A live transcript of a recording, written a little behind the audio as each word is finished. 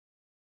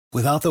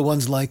Without the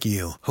ones like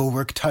you, who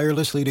work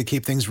tirelessly to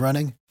keep things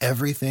running,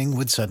 everything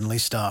would suddenly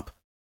stop.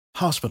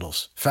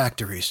 Hospitals,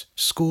 factories,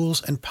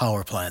 schools, and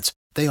power plants,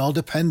 they all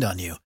depend on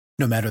you.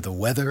 No matter the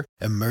weather,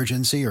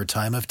 emergency, or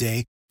time of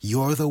day,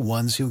 you're the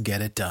ones who get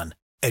it done.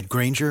 At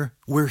Grainger,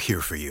 we're here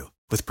for you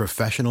with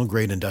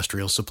professional-grade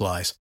industrial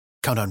supplies.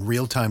 Count on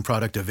real-time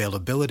product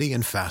availability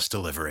and fast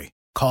delivery.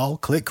 Call,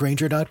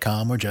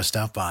 clickgrainger.com, or just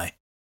stop by.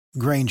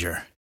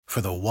 Grainger, for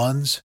the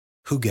ones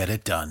who get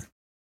it done.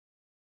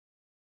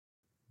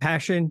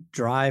 Passion,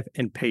 drive,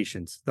 and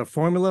patience. The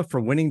formula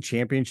for winning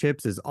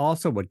championships is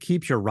also what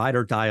keeps your ride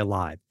or die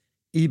alive.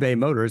 eBay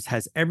Motors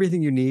has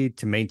everything you need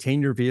to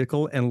maintain your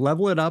vehicle and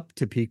level it up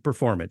to peak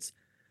performance.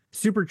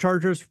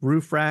 Superchargers,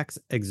 roof racks,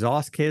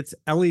 exhaust kits,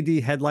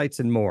 LED headlights,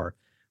 and more.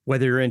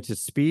 Whether you're into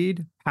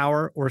speed,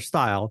 power, or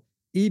style,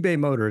 eBay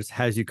Motors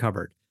has you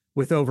covered.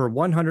 With over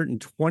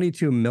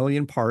 122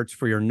 million parts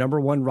for your number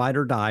one ride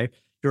or die,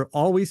 you'll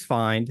always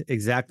find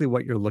exactly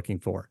what you're looking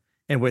for.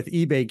 And with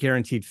eBay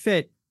Guaranteed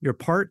Fit, your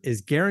part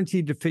is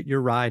guaranteed to fit your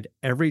ride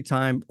every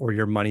time or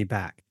your money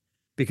back.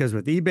 Because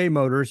with eBay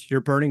Motors, you're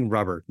burning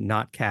rubber,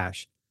 not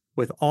cash.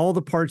 With all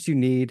the parts you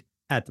need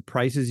at the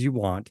prices you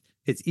want,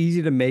 it's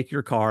easy to make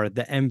your car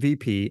the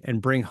MVP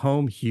and bring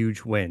home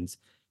huge wins.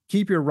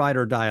 Keep your ride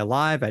or die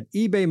alive at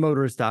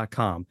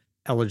ebaymotors.com.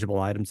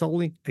 Eligible items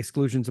only.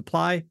 Exclusions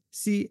apply.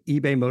 See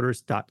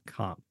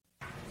ebaymotors.com.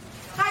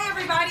 Hi,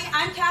 everybody.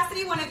 I'm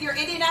Cassidy, one of your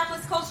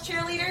Indianapolis Colts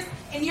cheerleaders,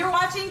 and you're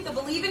watching the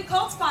Believe in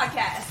Colts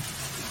podcast.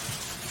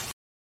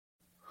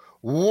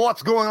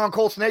 What's going on,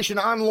 Colts Nation?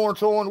 I'm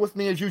Lawrence Owen. With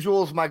me, as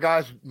usual, is my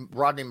guys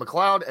Rodney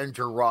McLeod and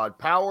Gerard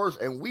Powers,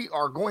 and we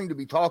are going to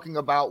be talking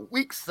about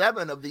Week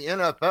 7 of the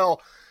NFL.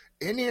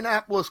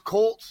 Indianapolis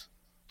Colts,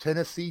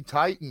 Tennessee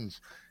Titans.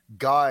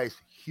 Guys,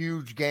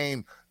 huge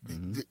game.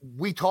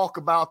 We talk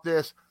about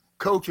this.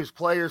 Coaches,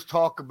 players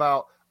talk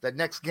about that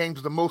next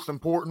game's the most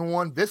important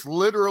one. This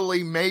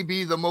literally may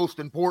be the most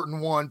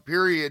important one,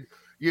 period,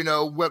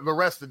 with the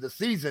rest of the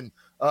season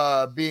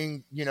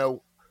being,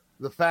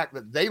 the fact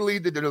that they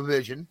lead the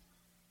division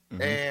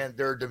and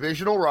they're a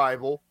divisional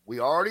rival. We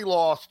already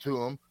lost to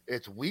them.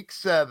 It's Week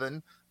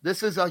 7.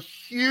 This is a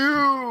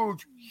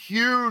huge,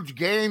 huge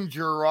game,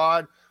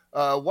 Gerard.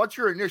 What's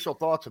your initial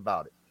thoughts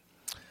about it?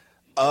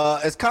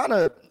 It's kind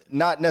of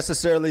not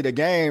necessarily the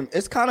game.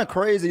 It's kind of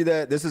crazy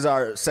that this is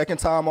our second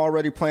time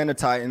already playing the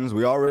Titans.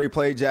 We already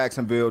played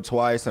Jacksonville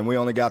twice, and we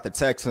only got the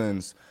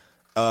Texans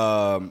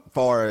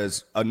far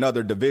as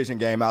another division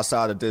game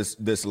outside of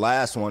this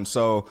last one.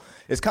 So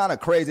it's kind of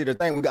crazy to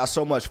think we got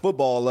so much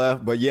football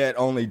left, but yet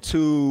only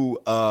 2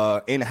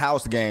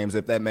 in-house games,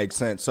 if that makes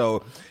sense.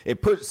 So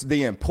it puts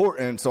the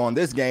importance on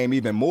this game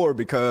even more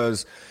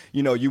because,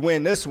 you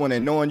win this one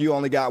and knowing you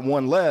only got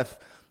one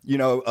left, you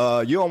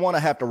don't want to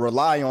have to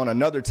rely on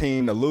another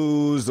team to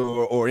lose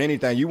or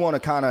anything. You want to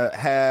kind of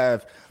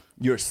have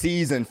your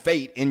season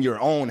fate in your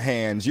own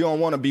hands. You don't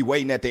want to be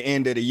waiting at the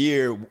end of the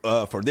year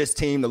for this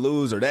team to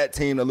lose or that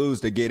team to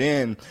lose to get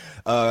in.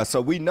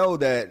 So we know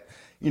that,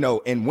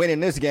 in winning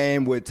this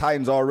game with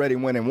Titans already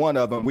winning one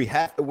of them, we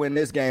have to win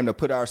this game to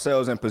put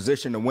ourselves in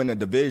position to win the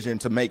division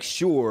to make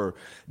sure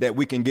that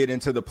we can get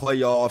into the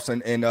playoffs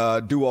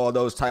and do all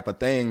those type of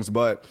things.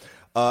 But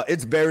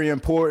it's very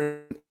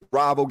important.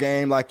 Rival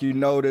game, like you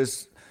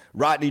noticed.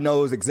 Rodney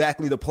knows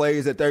exactly the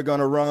plays that they're going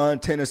to run.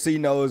 Tennessee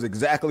knows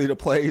exactly the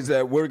plays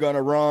that we're going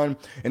to run.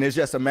 And it's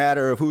just a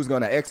matter of who's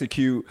going to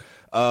execute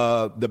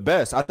the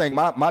best. I think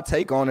my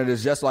take on it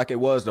is just like it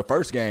was the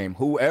first game.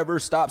 Whoever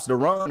stops the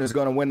run is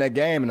going to win that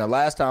game. And the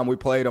last time we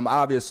played them,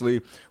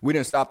 obviously, we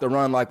didn't stop the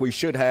run like we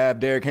should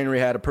have. Derrick Henry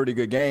had a pretty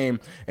good game,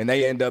 and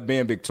they end up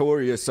being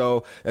victorious.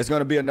 So it's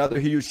going to be another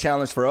huge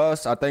challenge for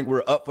us. I think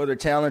we're up for the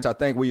challenge. I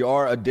think we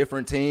are a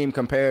different team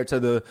compared to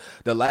the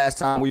last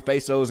time we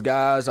faced those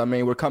guys. I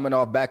mean, we're coming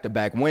off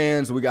back-to-back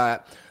wins. We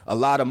got a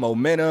lot of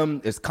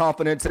momentum. It's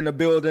confidence in the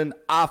building.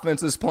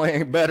 Offense is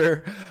playing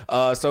better.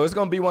 So it's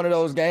going to be one of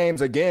those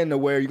games, again, to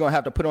where you're going to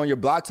have to put on your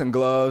boxing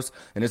gloves,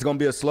 and it's going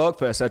to be a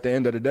slugfest at the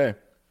end of the day.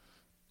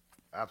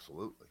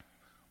 Absolutely.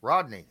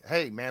 Rodney,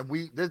 hey, man,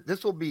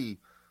 this will be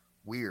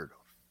weird.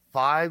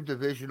 5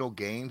 divisional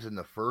games in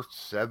the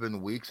first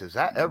 7 weeks. Has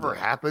that ever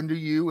happened to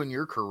you in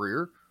your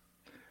career?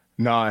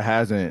 No, it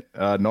hasn't.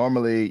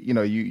 Normally,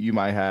 you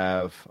might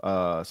have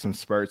some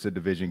spurts of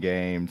division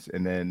games,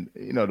 and then,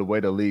 the way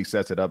the league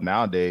sets it up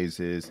nowadays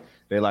is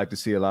they like to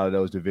see a lot of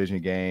those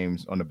division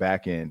games on the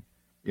back end,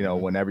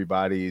 when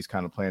everybody's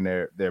kind of playing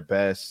their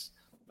best.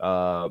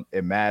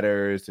 It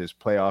matters. There's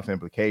playoff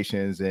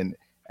implications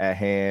at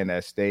hand,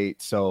 at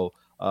state. So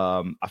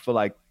I feel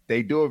like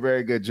they do a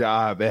very good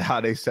job at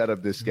how they set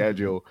up this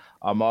schedule.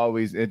 I'm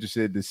always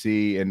interested to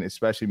see, and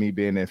especially me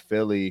being in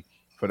Philly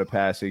for the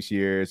past 6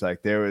 years,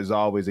 like there is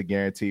always a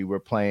guarantee we're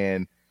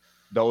playing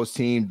those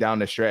teams down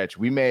the stretch.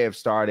 We may have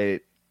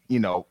started,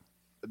 the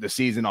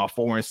season off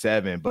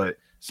 4-7, but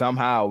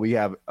somehow we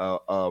have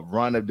a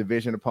run of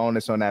division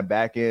opponents on that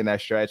back end, that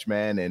stretch,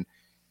 man. And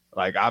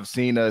like I've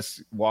seen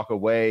us walk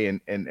away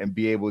and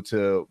be able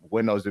to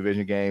win those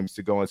division games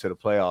to go into the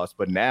playoffs.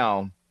 But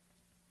now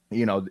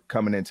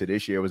coming into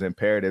this year, it was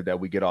imperative that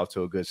we get off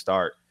to a good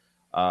start.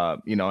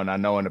 And I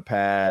know in the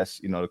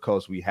past, the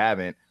Colts, we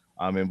haven't.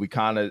 And we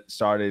kind of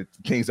started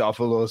things off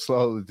a little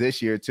slow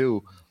this year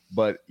too.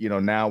 But,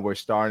 now we're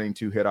starting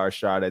to hit our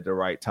shot at the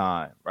right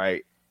time,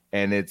 right?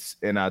 And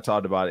I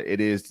talked about it,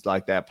 it is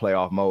like that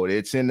playoff mode.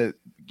 It's in the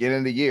beginning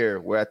of the year.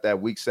 We're at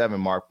that week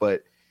 7 mark,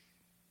 but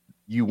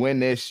you win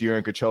this, you're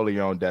in control of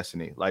your own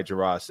destiny, like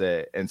Gerard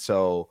said. And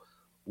so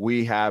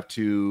we have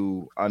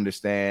to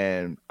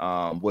understand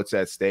what's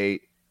at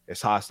stake.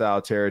 It's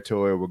hostile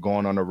territory. We're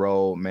going on the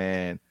road,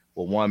 man,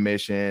 with one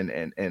mission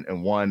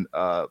and one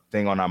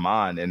thing on our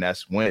mind, and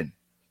that's win.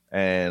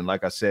 And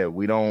like I said,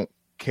 we don't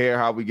care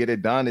how we get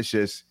it done. It's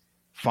just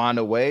find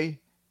a way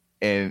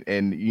and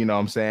what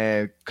I'm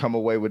saying, come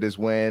away with this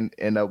win,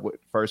 end up with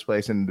first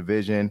place in the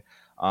division,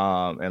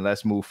 and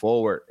let's move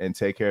forward and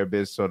take care of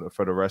business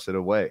for the rest of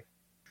the way.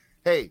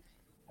 Hey,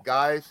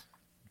 guys,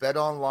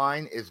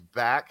 BetOnline is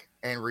back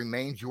and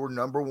remains your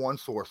number one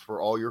source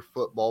for all your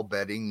football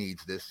betting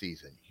needs this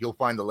season. You'll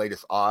find the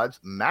latest odds,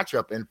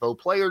 matchup info,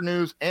 player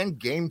news, and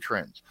game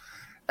trends.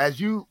 As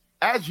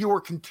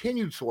your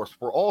continued source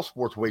for all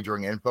sports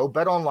wagering info,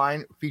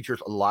 BetOnline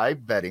features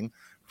live betting,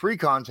 free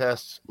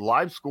contests,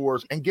 live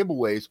scores, and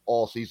giveaways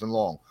all season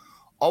long.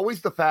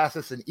 Always the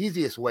fastest and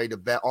easiest way to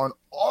bet on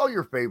all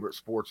your favorite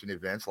sports and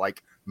events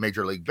like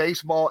Major League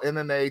Baseball,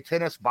 MMA,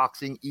 tennis,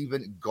 boxing,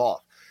 even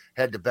golf.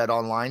 Head to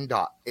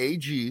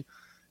betonline.ag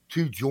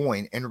to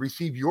join and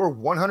receive your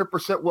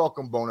 100%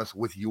 welcome bonus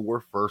with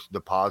your first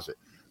deposit.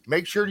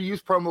 Make sure to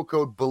use promo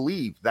code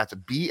BELIEVE, that's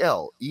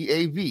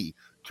BLEAV,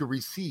 to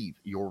receive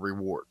your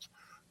rewards.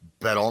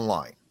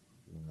 BetOnline,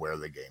 where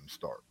the game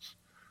starts.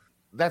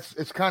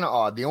 It's kind of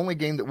odd. The only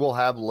game that we'll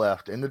have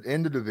left in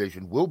the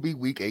division will be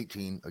week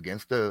 18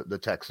 against the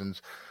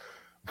Texans.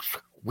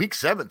 Week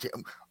 17.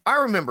 I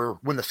remember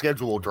when the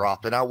schedule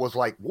dropped and I was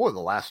like, boy, the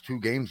last 2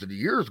 games of the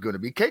year is going to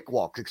be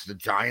cakewalk. It's the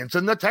Giants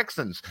and the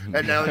Texans.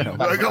 And now you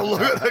go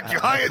look at the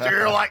Giants and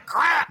you're like,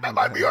 crap, that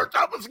might be our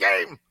toughest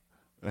game.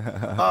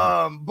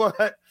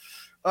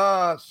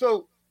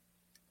 So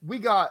we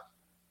got,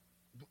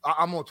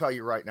 I'm going to tell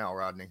you right now,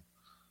 Rodney,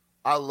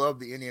 I love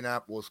the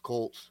Indianapolis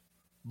Colts,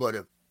 but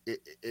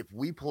if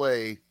we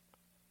play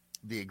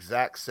the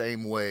exact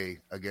same way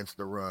against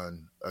the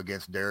run,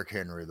 against Derrick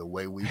Henry, the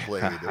way we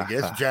played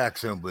against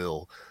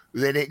Jacksonville,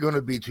 it ain't going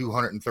to be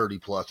 230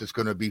 plus. It's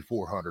going to be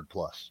 400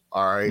 plus.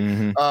 All right.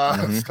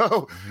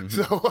 Mm-hmm.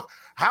 So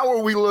how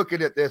are we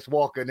looking at this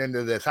walking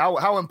into this?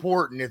 How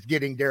important is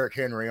getting Derrick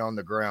Henry on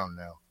the ground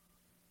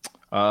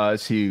now?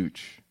 It's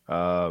huge.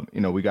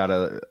 We got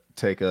to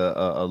take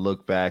a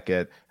look back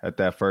at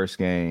that first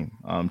game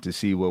to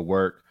see what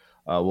worked,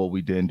 what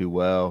we didn't do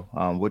well,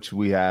 which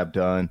we have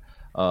done.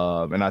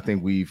 And I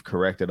think we've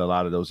corrected a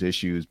lot of those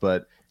issues,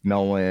 but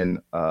knowing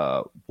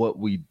what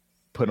we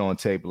put on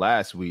tape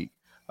last week,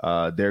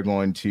 they're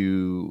going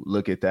to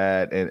look at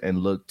that and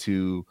look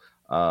to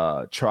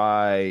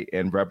try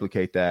and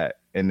replicate that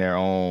in their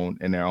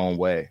own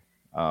way,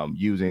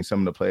 using some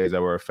of the plays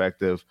that were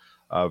effective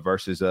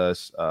versus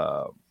us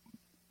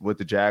with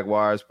the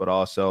Jaguars, but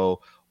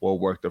also what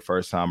worked the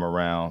first time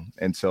around.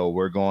 And so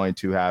we're going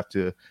to have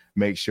to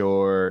make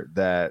sure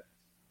that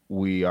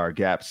we are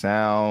gap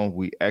sound,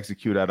 we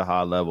execute at a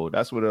high level.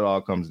 That's what it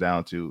all comes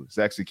down to. It's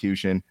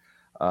execution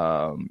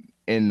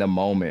in the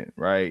moment,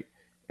 right?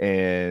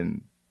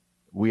 And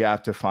we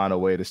have to find a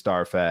way to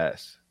start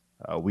fast.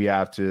 We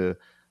have to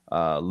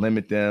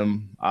limit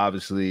them,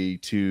 obviously,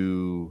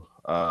 to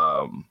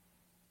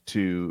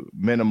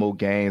minimal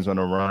gains on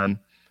the run,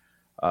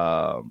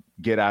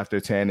 get after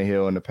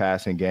Tannehill in the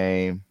passing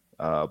game,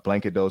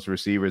 blanket those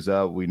receivers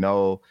up. We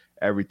know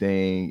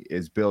everything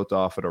is built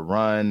off of the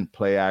run,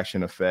 play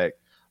action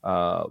effect,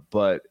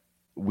 but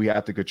we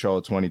have to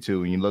control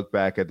 22. When you look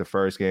back at the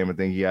first game, I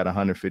think he had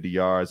 150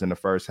 yards in the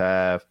first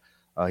half.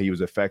 He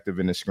was effective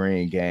in the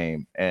screen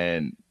game.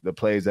 And the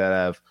plays that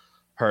have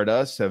hurt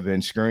us have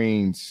been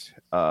screens,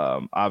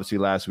 obviously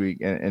last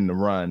week, in the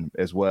run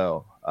as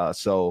well.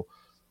 So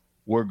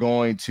we're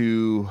going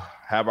to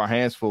have our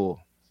hands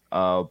full,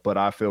 but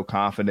I feel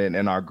confident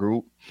in our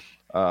group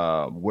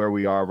where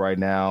we are right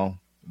now.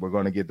 We're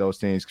going to get those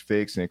things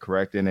fixed and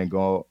corrected and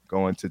go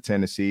into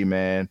Tennessee,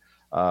 man,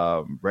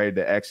 ready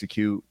to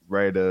execute,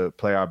 ready to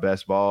play our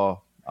best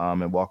ball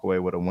and walk away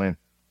with a win.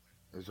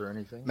 Is there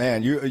anything?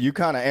 Man, you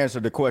kind of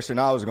answered the question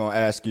I was going to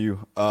ask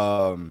you.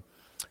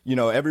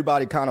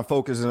 Everybody kind of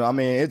focuses. I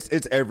mean,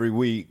 it's every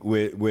week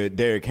with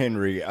Derrick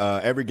Henry.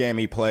 Every game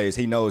he plays,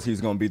 he knows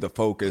he's going to be the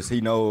focus. He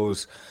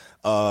knows,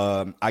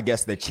 I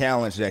guess, the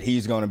challenge that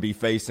he's going to be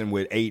facing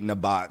with 8 in the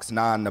box,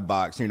 9 in the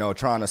box,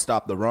 trying to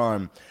stop the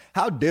run.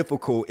 How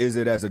difficult is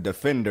it as a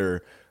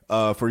defender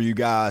for you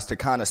guys to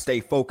kind of stay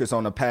focused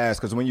on the pass?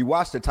 Because when you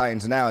watch the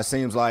Titans now, it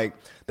seems like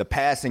the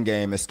passing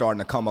game is starting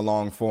to come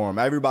along for them.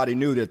 Everybody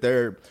knew that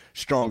their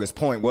strongest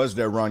point was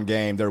their run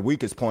game. Their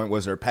weakest point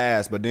was their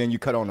pass. But then you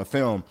cut on the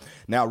film.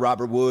 Now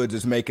Robert Woods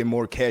is making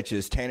more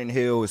catches.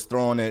 Tannehill is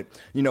throwing it,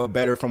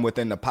 better from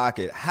within the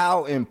pocket.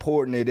 How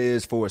important it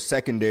is for a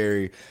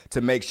secondary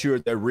to make sure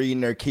they're reading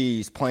their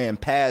keys, playing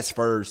pass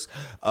first,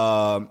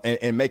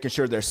 and making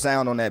sure they're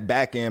sound on that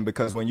back end.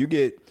 Because when you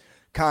get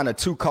kind of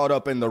too caught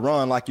up in the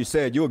run, like you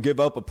said, you'll give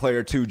up a play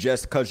or two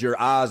just because your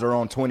eyes are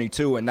on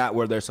 22 and not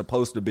where they're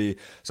supposed to be.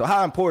 So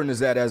how important is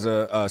that as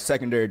a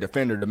secondary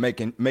defender to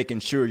making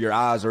sure your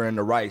eyes are in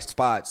the right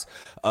spots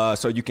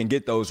so you can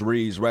get those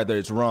reads, whether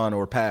it's run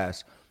or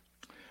pass?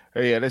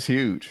 Yeah, that's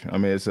huge. I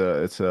mean, it's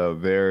a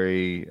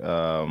very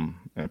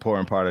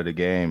important part of the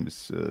game.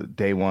 It's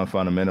day one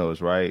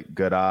fundamentals, right?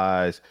 Good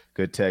eyes,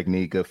 good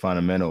technique, good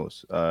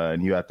fundamentals,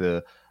 and you have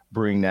to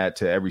bring that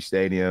to every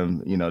stadium,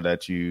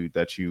 that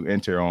you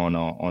enter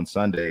on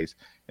Sundays.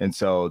 And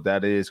so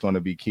that is going to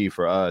be key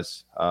for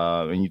us.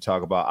 And you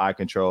talk about eye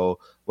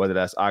control, whether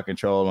that's eye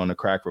control on the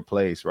crack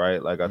replace,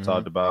 right? Like I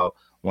talked about,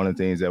 one of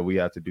the things that we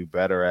have to do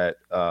better at,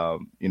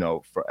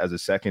 as a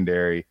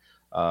secondary,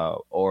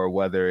 or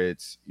whether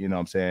it's,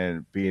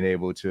 being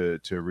able to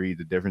read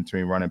the difference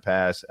between run and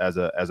pass as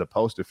a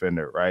post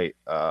defender, right?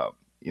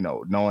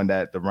 Knowing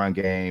that the run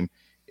game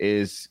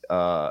is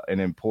an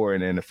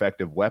important and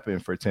effective weapon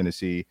for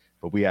Tennessee,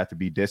 but we have to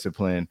be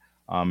disciplined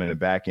in the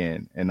back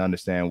end and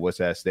understand what's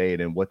at stake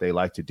and what they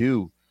like to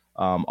do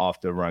off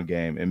the run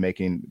game, and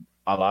making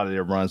a lot of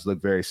their runs look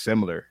very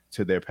similar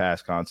to their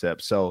pass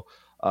concept. So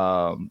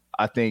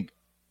I think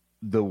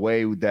the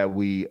way that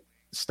we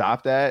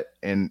stop that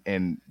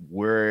and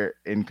we're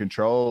in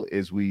control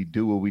is we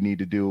do what we need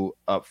to do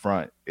up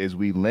front, is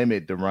we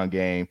limit the run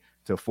game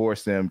to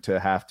force them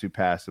to have to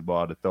pass the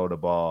ball, to throw the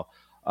ball,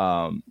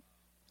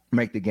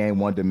 make the game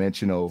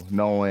one-dimensional,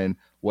 knowing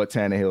what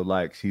Tannehill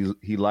likes.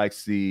 He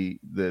likes the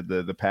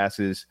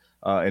passes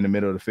in the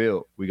middle of the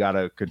field. We got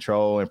to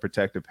control and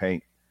protect the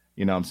paint.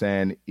 You know what I'm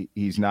saying?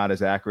 He's not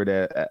as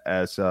accurate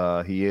as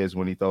he is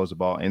when he throws the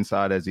ball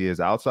inside as he is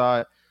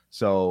outside.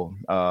 So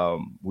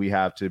we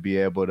have to be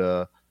able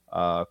to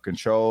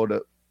control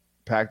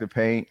pack the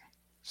paint,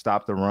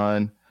 stop the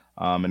run,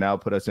 and that'll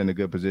put us in a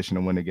good position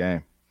to win the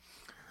game.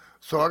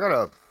 So I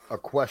got a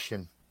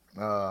question.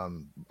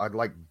 I'd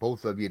like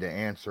both of you to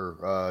answer.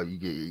 You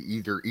get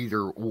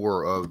either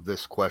or of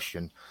this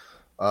question,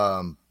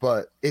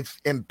 but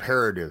it's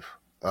imperative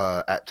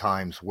at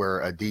times where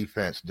a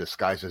defense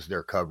disguises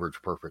their coverage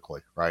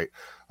perfectly, right?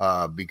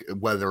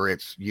 Whether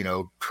it's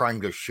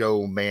trying to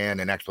show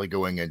man and actually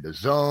going into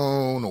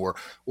zone,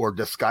 or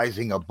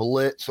disguising a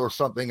blitz or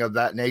something of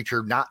that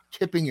nature, not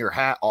tipping your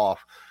hat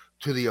off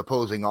to the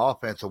opposing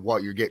offense of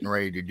what you're getting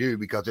ready to do,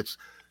 because it's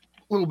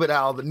little bit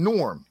out of the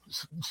norm,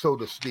 so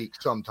to speak,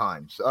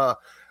 sometimes.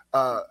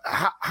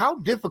 How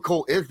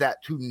difficult is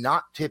that to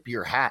not tip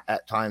your hat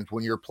at times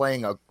when you're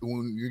playing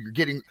when you're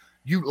getting,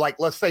 like,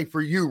 let's say for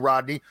you,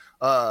 Rodney,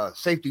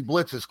 safety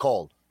blitz is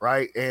called,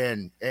 right?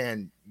 And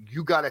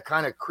you got to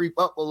kind of creep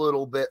up a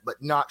little bit, but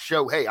not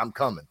show, hey, I'm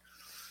coming.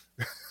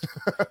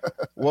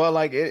 Well,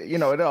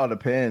 it all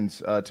depends,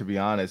 to be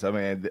honest. I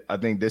mean, I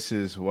think this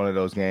is one of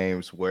those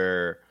games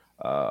where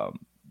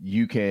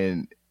you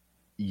can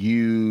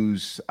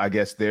use, I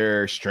guess,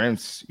 their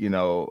strengths,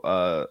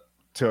 to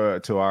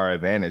our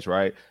advantage,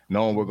 right?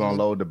 Knowing we're going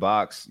to load the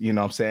box,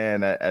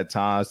 at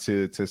times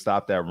to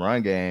stop that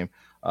run game.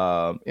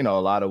 A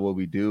lot of what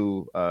we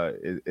do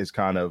is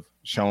kind of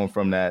shown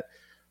from that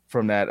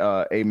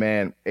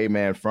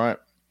eight-man front.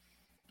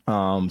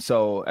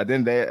 So at the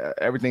end of the day,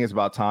 everything is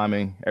about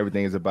timing.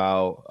 Everything is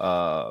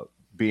about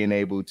being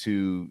able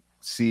to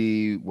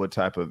see what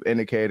type of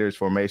indicators,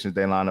 formations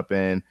they line up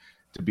in,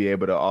 to be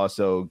able to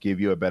also give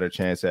you a better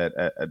chance at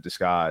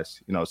disguise.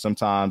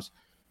 Sometimes,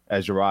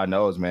 as Gerard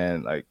knows,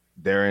 man, like,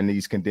 they're in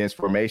these condensed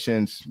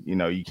formations.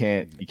 You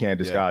can't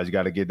disguise. Yeah. You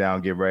got to get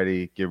down, get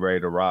ready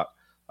to rock.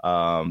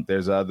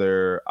 There's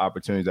other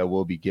opportunities that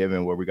we'll be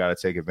given where we got to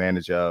take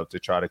advantage of to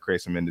try to create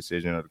some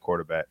indecision of the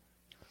quarterback.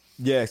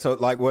 Yeah, so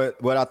like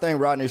what I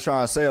think Rodney's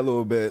trying to say a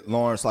little bit,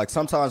 Lawrence, like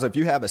sometimes if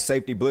you have a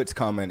safety blitz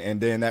coming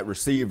and then that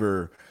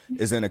receiver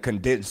is in a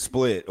condensed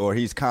split, or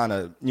he's kind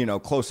of,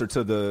 closer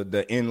to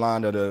the end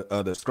line of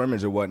the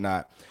scrimmage or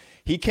whatnot,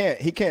 he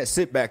can't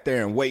sit back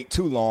there and wait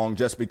too long,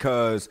 just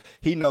because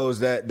he knows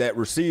that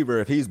receiver,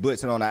 if he's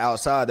blitzing on the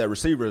outside, that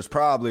receiver is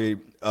probably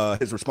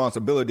his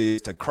responsibility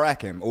is to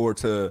crack him or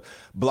to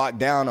block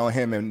down on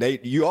him. And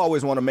you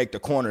always want to make the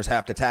corners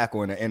have to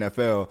tackle in the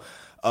NFL.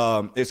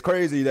 It's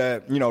crazy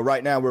that,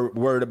 right now we're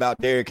worried about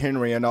Derrick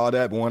Henry and all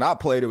that. But when I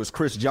played, it was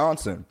Chris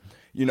Johnson.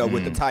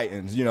 with the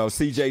Titans,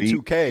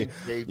 CJ2K,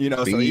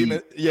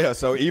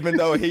 so even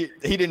though he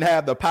didn't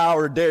have the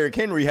power Derrick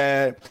Henry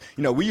had,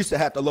 we used to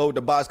have to load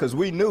the box because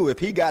we knew if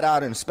he got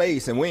out in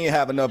space and we didn't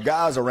have enough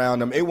guys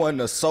around him, it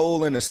wasn't a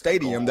soul in the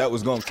stadium that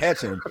was going to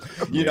catch him,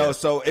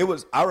 so it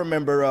was, I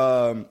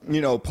remember,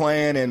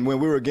 playing, and when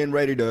we were getting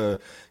ready to,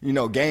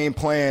 game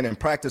plan and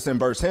practicing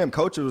versus him,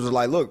 coaches was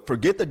like, look,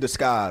 forget the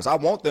disguise. I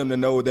want them to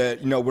know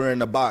that, we're in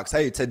the box.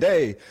 Hey,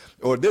 today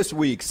or this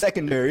week,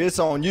 secondary, it's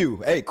on you.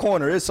 Hey,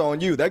 corner, it's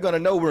on you. They're going to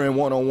know we're in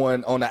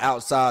one-on-one on the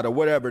outside or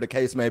whatever the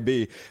case may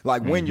be,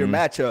 like win your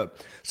matchup.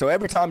 So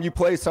every time you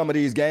play some of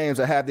these games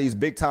that have these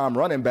big-time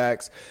running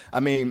backs, I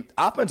mean,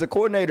 offensive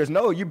coordinators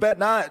know you better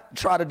not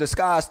try to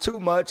disguise too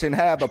much and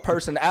have a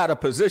person out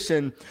of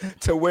position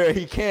to where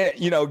he can't,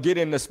 get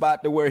in the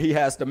spot to where he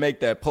has to make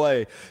that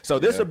play. So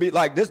this will be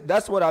like this.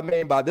 That's what I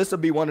mean by this will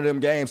be one of them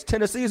games.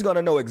 Tennessee's going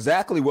to know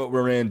exactly what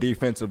we're in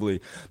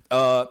defensively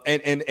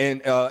and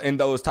in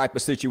those type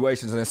of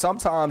situations. And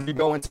sometimes you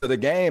go into the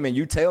game and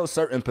you tell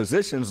certain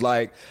positions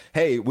like,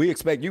 hey, we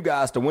expect you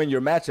guys to win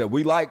your matchup.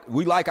 We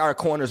like our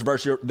corners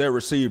versus their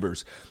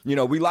receivers. We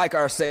like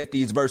our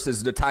safeties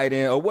versus the tight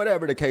end or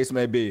whatever the case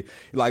may be.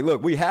 Like,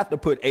 look, we have to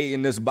put 8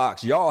 in this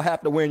box. Y'all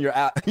have to win your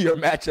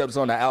matchups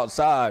on the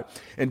outside.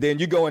 And then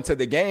you go into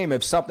the game.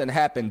 If something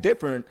happened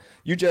different,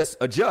 you just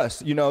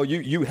adjust.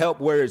 You help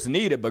where it's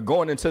needed. But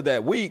going into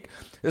that week,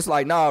 it's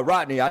like, nah,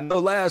 Rodney, I know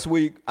last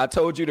week I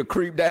told you to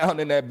creep down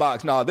in that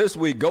box. Nah, this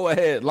week, go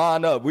ahead,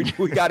 line up. We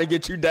got to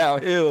get you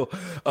downhill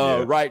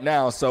right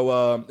now.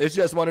 So it's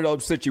just one of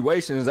those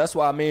situations. That's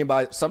what I mean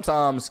by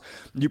sometimes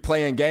you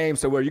play in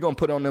games to where you're going to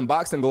put on them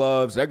boxing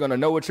gloves. They're going to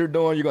know what you're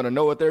doing. You're going to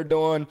know what they're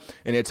doing.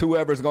 And it's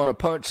whoever's going to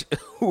punch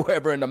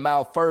whoever in the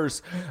mouth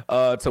first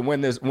to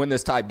win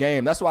this type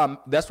game. That's why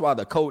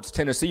the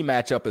Colts-Tennessee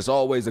matchup is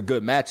always a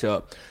good matchup.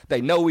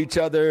 They know each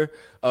other.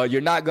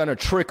 You're not going to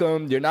trick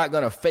them. You're not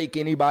going to fake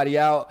anybody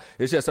out.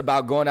 It's just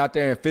about going out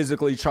there and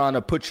physically trying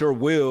to put your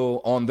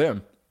will on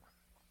them.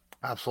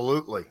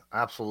 Absolutely.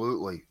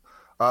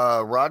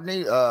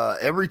 Rodney,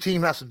 every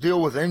team has to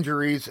deal with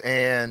injuries,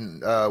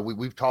 and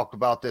we've talked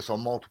about this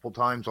on multiple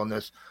times on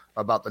this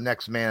about the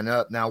next man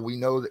up. Now, we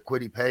know that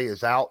Kwity Paye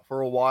is out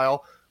for a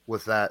while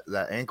with that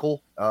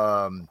ankle.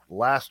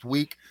 Last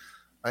week,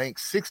 I think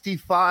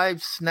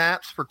 65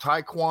 snaps for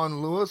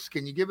Tyquan Lewis.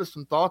 Can you give us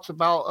some thoughts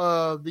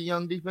about the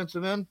young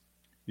defensive end?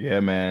 Yeah,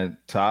 man.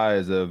 Ty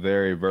is a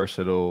very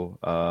versatile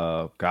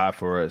guy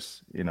for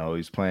us.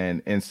 He's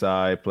playing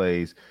inside,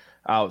 plays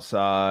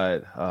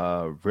outside,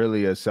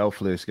 really a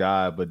selfless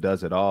guy, but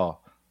does it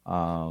all.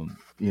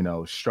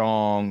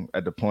 Strong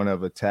at the point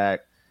of attack,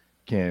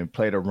 can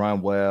play the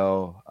run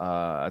well.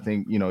 I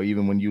think,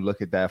 even when you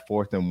look at that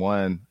 4th and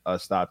 1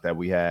 stop that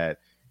we had,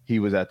 he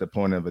was at the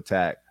point of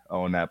attack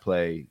on that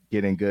play,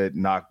 getting good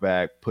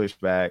knockback,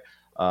 pushback,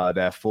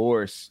 that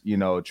force,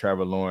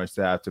 Trevor Lawrence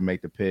to have to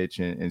make the pitch,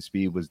 and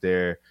speed was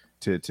there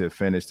to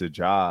finish the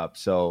job.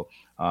 So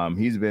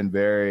he's been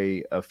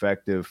very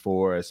effective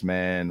for us,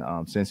 man,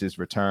 since his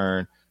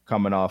return,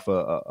 coming off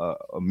a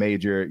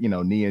major,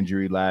 knee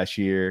injury last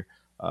year,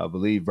 I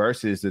believe,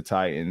 versus the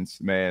Titans,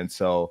 man.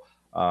 So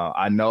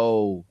I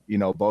know,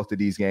 both of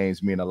these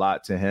games mean a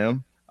lot to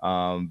him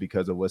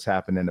because of what's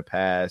happened in the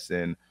past.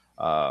 And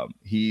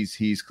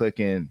he's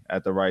clicking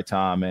at the right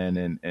time,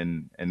 man.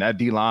 And that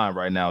D-line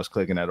right now is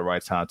clicking at the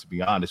right time, to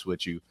be honest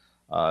with you,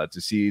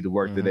 to see the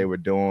work that they were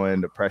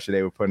doing, the pressure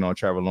they were putting on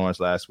Trevor Lawrence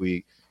last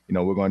week.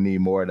 We're going to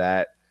need more of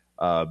that.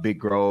 Big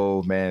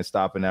Grove, man,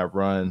 stopping that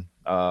run.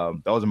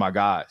 Those are my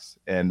guys.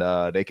 And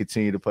they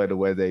continue to play the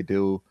way they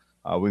do.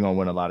 We're going to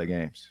win a lot of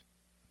games.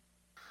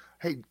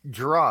 Hey,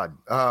 Gerard,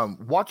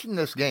 watching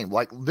this game,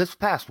 like this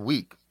past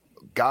week,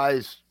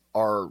 guys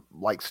are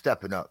like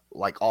stepping up,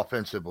 like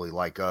offensively,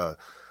 like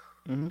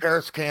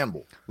Paris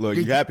Campbell. Look,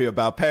 you happy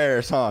about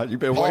Paris, huh?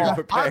 You've been waiting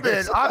for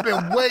Paris. I've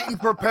been waiting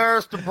for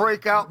Paris to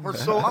break out for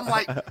so.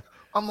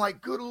 I'm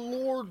like, good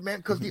Lord, man,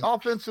 because the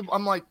offensive.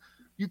 I'm like,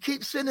 you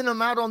keep sending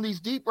him out on these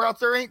deep routes.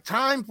 There ain't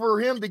time for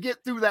him to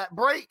get through that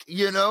break,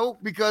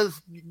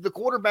 because the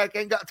quarterback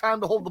ain't got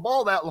time to hold the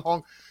ball that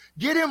long.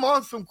 Get him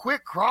on some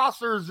quick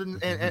crossers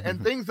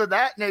and things of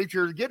that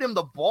nature. Get him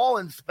the ball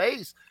in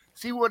space.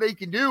 See what he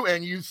can do.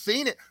 And you've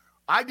seen it.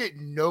 I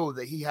didn't know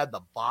that he had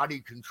the body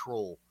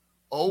control.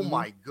 Oh,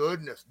 my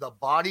goodness. The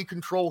body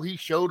control he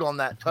showed on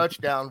that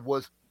touchdown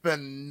was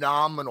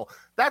phenomenal.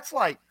 That's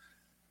like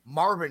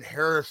Marvin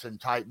Harrison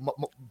type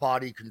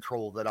body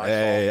control that I saw.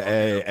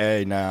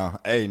 Hey,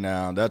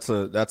 now. That's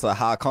a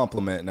high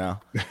compliment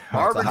now.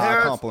 Marvin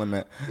Harrison,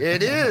 compliment.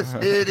 It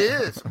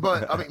is.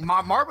 But, I mean,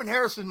 Marvin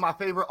Harrison is my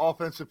favorite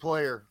offensive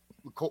player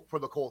for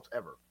the Colts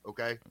ever,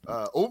 okay?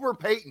 Over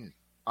Peyton,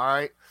 all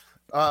right?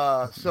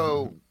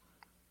 So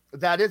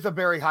that is a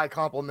very high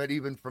compliment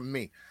even from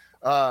me.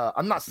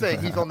 I'm not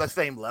saying he's on the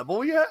same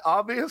level yet,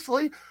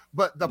 obviously,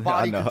 but the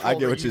body control I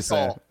get what you're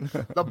saying.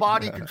 The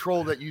body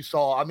control that you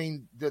saw, I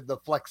mean, the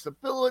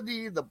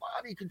flexibility, the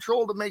body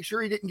control to make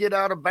sure he didn't get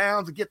out of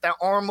bounds and get that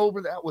arm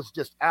over, that was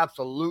just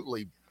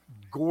absolutely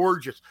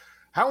gorgeous.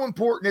 How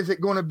important is it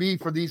going to be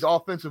for these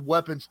offensive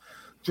weapons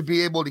to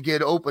be able to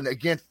get open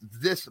against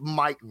this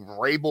Mike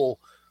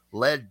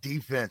Vrabel-led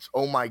defense.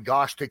 Oh, my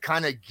gosh, to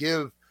kind of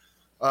give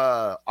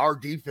our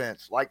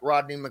defense, like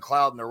Rodney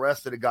McLeod and the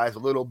rest of the guys, a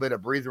little bit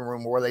of breathing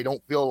room where they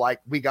don't feel like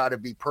we got to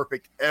be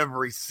perfect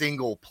every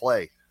single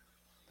play.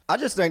 I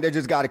just think they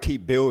just got to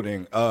keep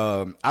building.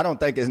 I don't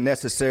think it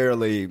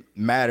necessarily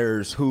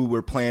matters who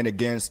we're playing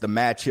against, the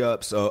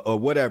matchups, or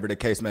whatever the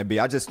case may be.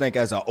 I just think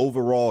as an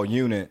overall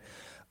unit,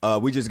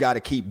 we just got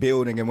to keep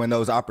building. And when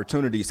those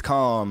opportunities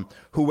come,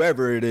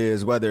 whoever it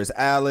is, whether it's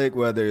Alec,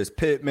 whether it's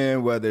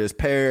Pittman, whether it's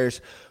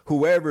Parrish,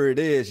 whoever it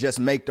is, just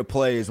make the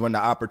plays when the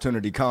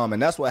opportunity come.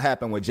 And that's what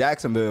happened with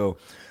Jacksonville.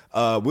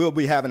 We'll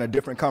be having a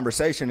different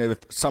conversation if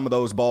some of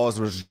those balls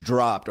was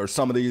dropped or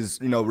some of these,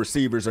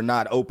 receivers are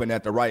not open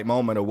at the right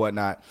moment or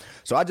whatnot.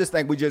 So I just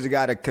think we just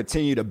got to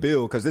continue to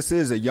build because this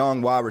is a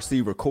young wide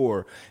receiver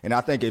core. And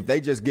I think if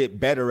they just get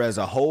better as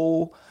a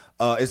whole,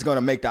 it's going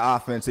to make the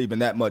offense even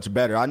that much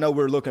better. I know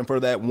we're looking for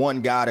that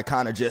one guy to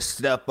kind of just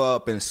step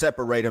up and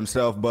separate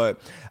himself, but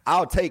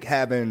I'll take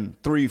having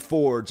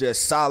 3-4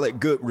 just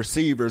solid, good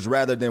receivers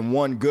rather than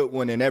one good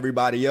one and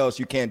everybody else,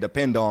 you can't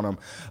depend on them.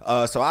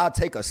 So I'll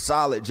take a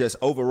solid just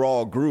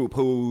overall group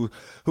who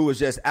is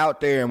just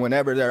out there, and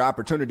whenever their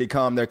opportunity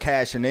comes, they're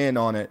cashing in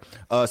on it.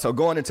 So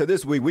going into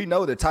this week, we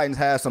know the Titans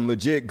have some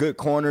legit good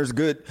corners,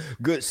 good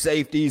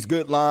safeties,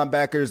 good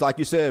linebackers. Like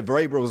you said,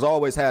 Vrabel's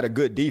always had a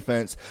good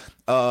defense.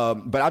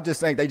 But I just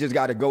think they just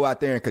got to go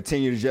out there and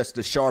continue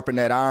to sharpen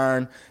that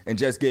iron and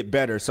just get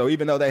better. So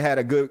even though they had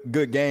a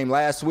good game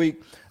last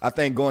week, I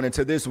think going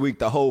into this week,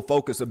 the whole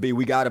focus will be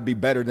we got to be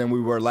better than we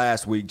were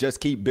last week.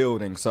 Just keep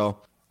building. So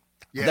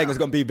I think it's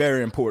going to be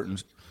very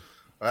important.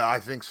 I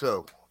think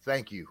so.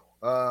 Thank you.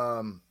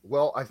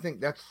 Well, I think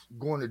that's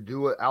going to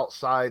do it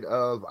outside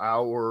of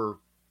our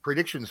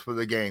predictions for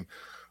the game.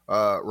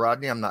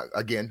 Rodney, I'm not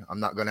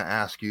going to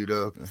ask you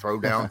to throw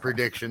down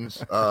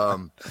predictions. Just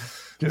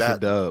a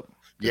dub.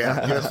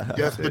 Yeah,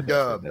 just a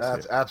dub.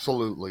 That's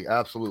absolutely.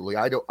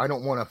 I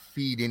don't want to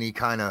feed any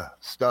kind of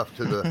stuff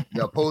to the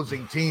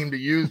opposing team to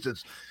use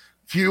as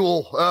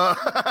fuel.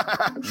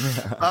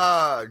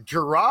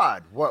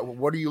 Gerard,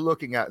 what are you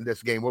looking at in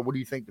this game? What do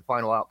you think the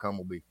final outcome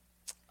will be?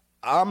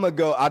 I'm going to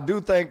go. I do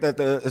think that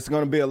it's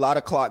going to be a lot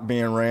of clock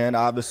being ran.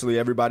 Obviously,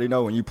 everybody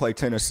know when you play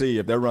Tennessee,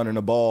 if they're running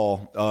the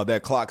ball,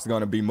 that clock's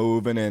going to be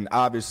moving. And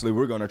obviously,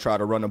 we're going to try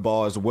to run the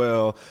ball as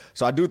well.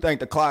 So I do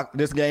think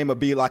this game will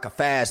be like a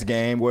fast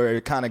game where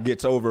it kind of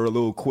gets over a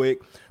little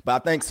quick.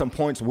 But I think some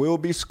points will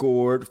be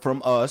scored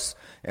from us.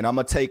 And I'm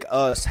going to take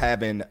us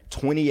having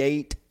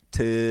 28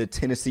 to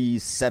Tennessee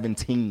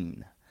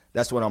 17.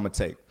 That's what I'm going to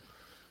take.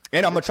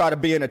 And I'm going to try to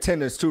be in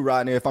attendance too,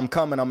 Rodney. If I'm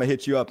coming, I'm going to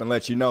hit you up and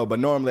let you know. But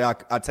normally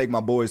I take my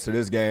boys to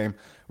this game.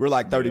 We're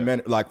like 40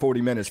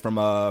 minutes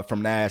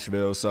from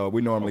Nashville. So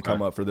we normally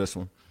come up for this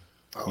one.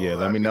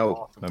 Let me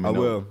know. Awesome.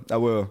 I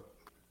will.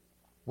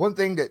 One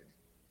thing that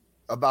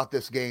about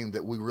this game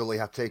that we really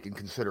have to take in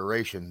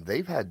consideration,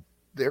 they're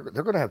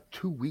going to have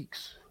 2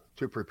 weeks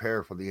to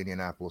prepare for the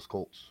Indianapolis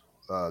Colts.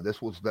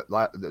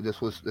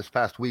 This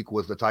past week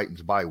was the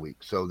Titans bye week.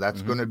 So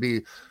that's going to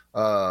be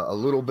a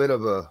little bit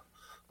of a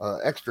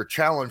extra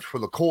challenge for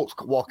the Colts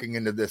walking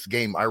into this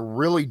game. I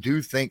really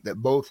do think that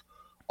both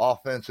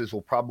offenses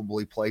will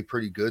probably play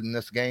pretty good in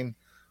this game.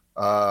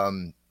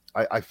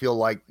 I feel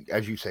like,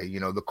 as you say,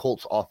 the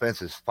Colts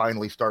offense is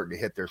finally starting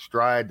to hit their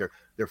stride.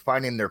 They're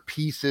finding their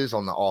pieces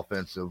on the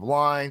offensive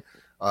line.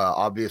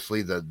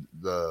 Obviously the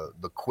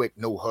quick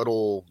no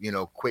huddle,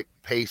 quick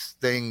pace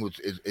thing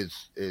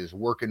is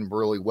working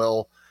really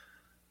well,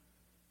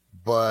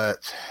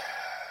 but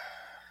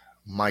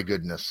my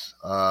goodness,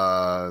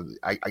 I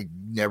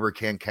never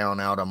can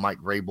count out a Mike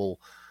Vrabel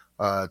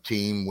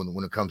team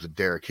when it comes to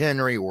Derrick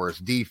Henry or his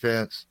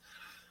defense.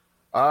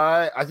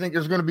 I think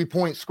there's going to be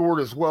points scored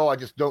as well. I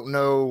just don't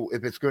know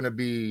if it's going to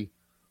be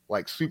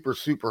like super,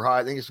 super high.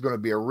 I think it's going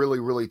to be a really,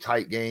 really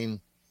tight game.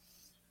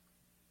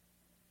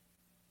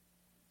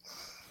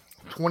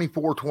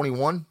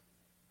 24-21.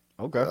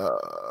 Okay.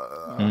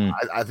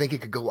 I think it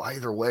could go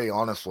either way,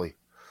 honestly.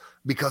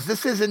 Because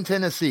this is in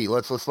Tennessee.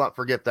 Let's not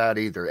forget that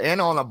either. And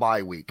on a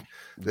bye week.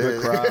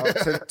 Good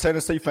crowd.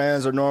 Tennessee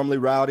fans are normally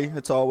rowdy.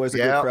 It's always a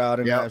good crowd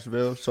in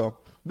Nashville. So,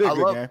 good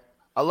game.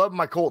 I love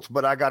my Colts,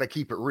 but I got to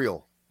keep it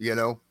real,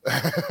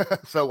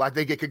 So I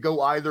think it could go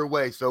either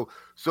way. So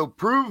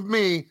prove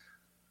me,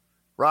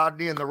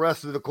 Rodney, and the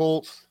rest of the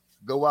Colts,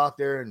 go out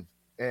there and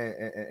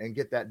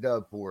get that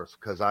dub for us,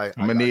 because I'm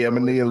gonna need a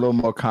little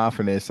more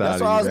confidence.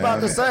 That's what I was about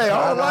to say.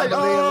 I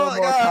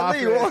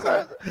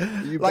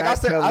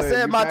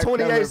said my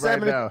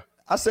 28-7.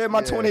 I said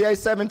my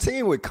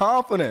 28-17 with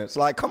confidence.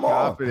 Like, come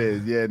on.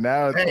 Confidence. Yeah,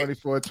 now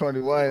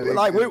 24-21.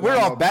 Like, we're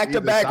on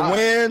back-to-back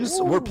wins.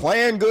 Ooh. We're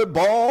playing good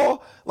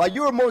ball. Like,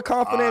 you were more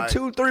confident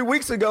 2-3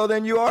 weeks ago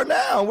than you are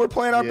now. We're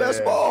playing our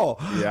best ball.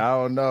 Yeah,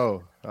 I don't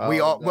know.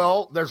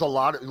 Well, there's a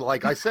lot of,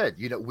 like I said,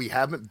 we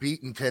haven't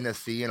beaten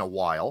Tennessee in a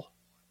while.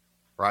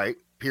 Right.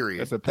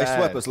 Period. They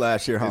swept us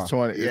last year, huh?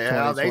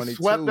 They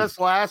swept us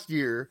last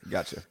year.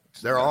 Gotcha.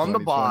 They're on the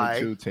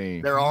bye.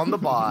 Team. They're on the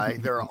bye.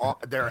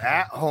 They're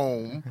at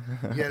home.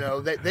 You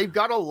know, they've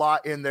got a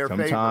lot in their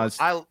favor.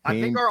 I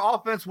think our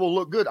offense will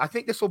look good. I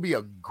think this will be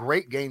a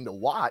great game to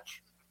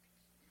watch.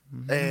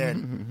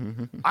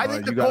 And I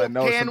think the Colts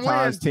can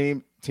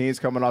win. Teams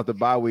coming off the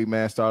bye week,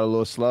 man, start a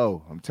little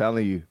slow. I'm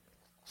telling you.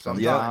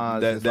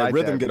 Sometimes that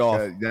rhythm get off.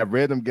 That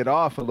rhythm get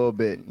off a little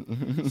bit.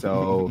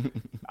 So,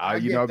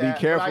 be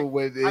careful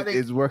with it.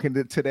 It's working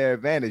to their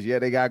advantage. Yeah,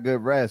 they got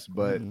good rest,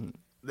 but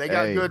they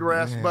got good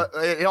rest. But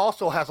it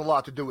also has a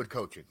lot to do with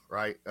coaching,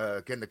 right?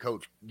 Can the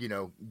coach,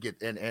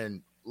 get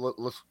and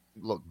let's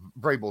look.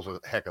 Vrabel's a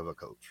heck of a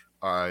coach.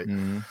 All right.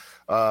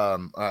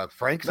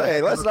 Frank's a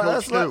heck of a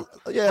coach too.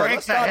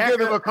 Frank's a heck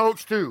of a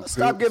coach too.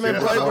 Stop giving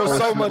Vrabel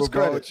so much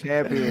credit.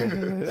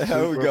 Champion.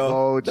 There we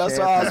go. That's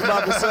what I was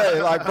about to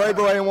say. Like,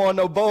 Vrabel ain't won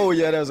no bowl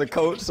yet as a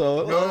coach,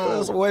 so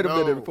let's wait a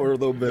minute for a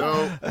little bit.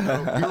 No,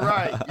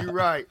 you're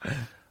right.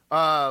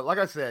 Like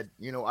I said,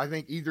 I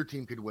think either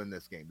team could win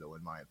this game, though,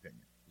 in my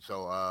opinion.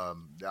 So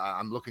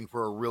I'm looking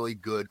for a really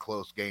good,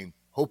 close game,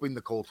 hoping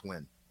the Colts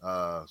win.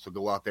 So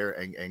go out there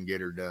and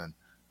get her done.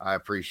 I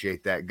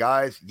appreciate that,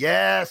 guys.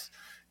 Yes,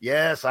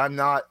 I'm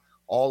not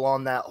all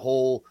on that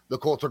whole the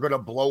Colts are going to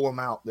blow them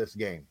out this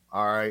game.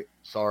 All right,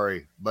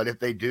 sorry. But if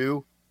they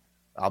do,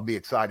 I'll be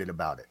excited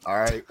about it. All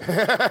right,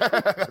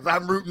 'cause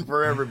I'm rooting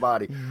for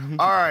everybody.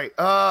 All right.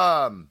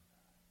 I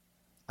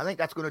think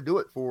that's going to do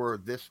it for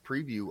this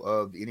preview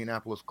of the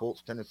Indianapolis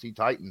Colts, Tennessee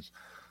Titans,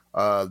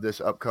 this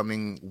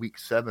upcoming week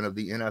 7 of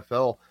the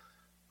NFL.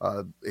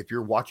 If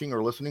you're watching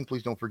or listening,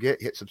 please don't forget,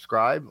 hit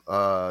subscribe,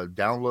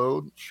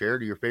 download, share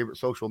to your favorite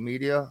social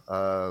media.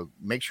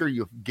 Make sure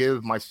you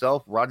give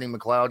myself, Rodney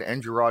McLeod,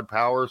 and Gerard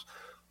Powers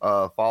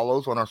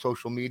follows on our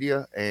social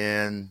media.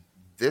 And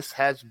this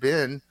has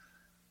been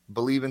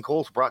Believe in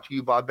Colts, brought to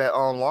you by Bet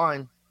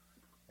Online.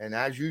 And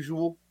as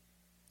usual,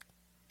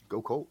 go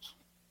Colts.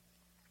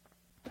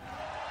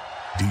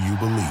 Do you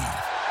believe?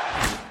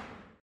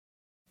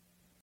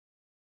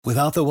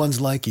 Without the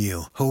ones like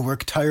you, who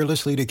work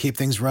tirelessly to keep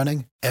things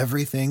running,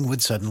 everything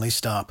would suddenly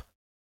stop.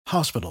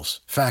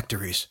 Hospitals,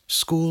 factories,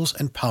 schools,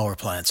 and power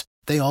plants,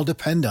 they all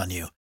depend on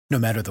you. No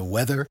matter the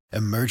weather,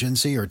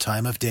 emergency, or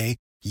time of day,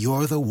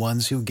 you're the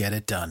ones who get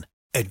it done.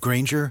 At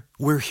Grainger,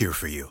 we're here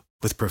for you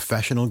with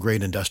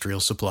professional-grade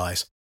industrial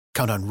supplies.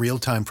 Count on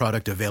real-time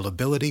product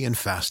availability and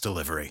fast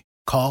delivery.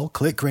 Call,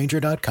 click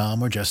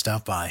Grainger.com, or just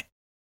stop by.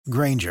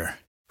 Grainger,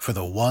 for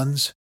the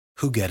ones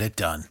who get it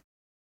done.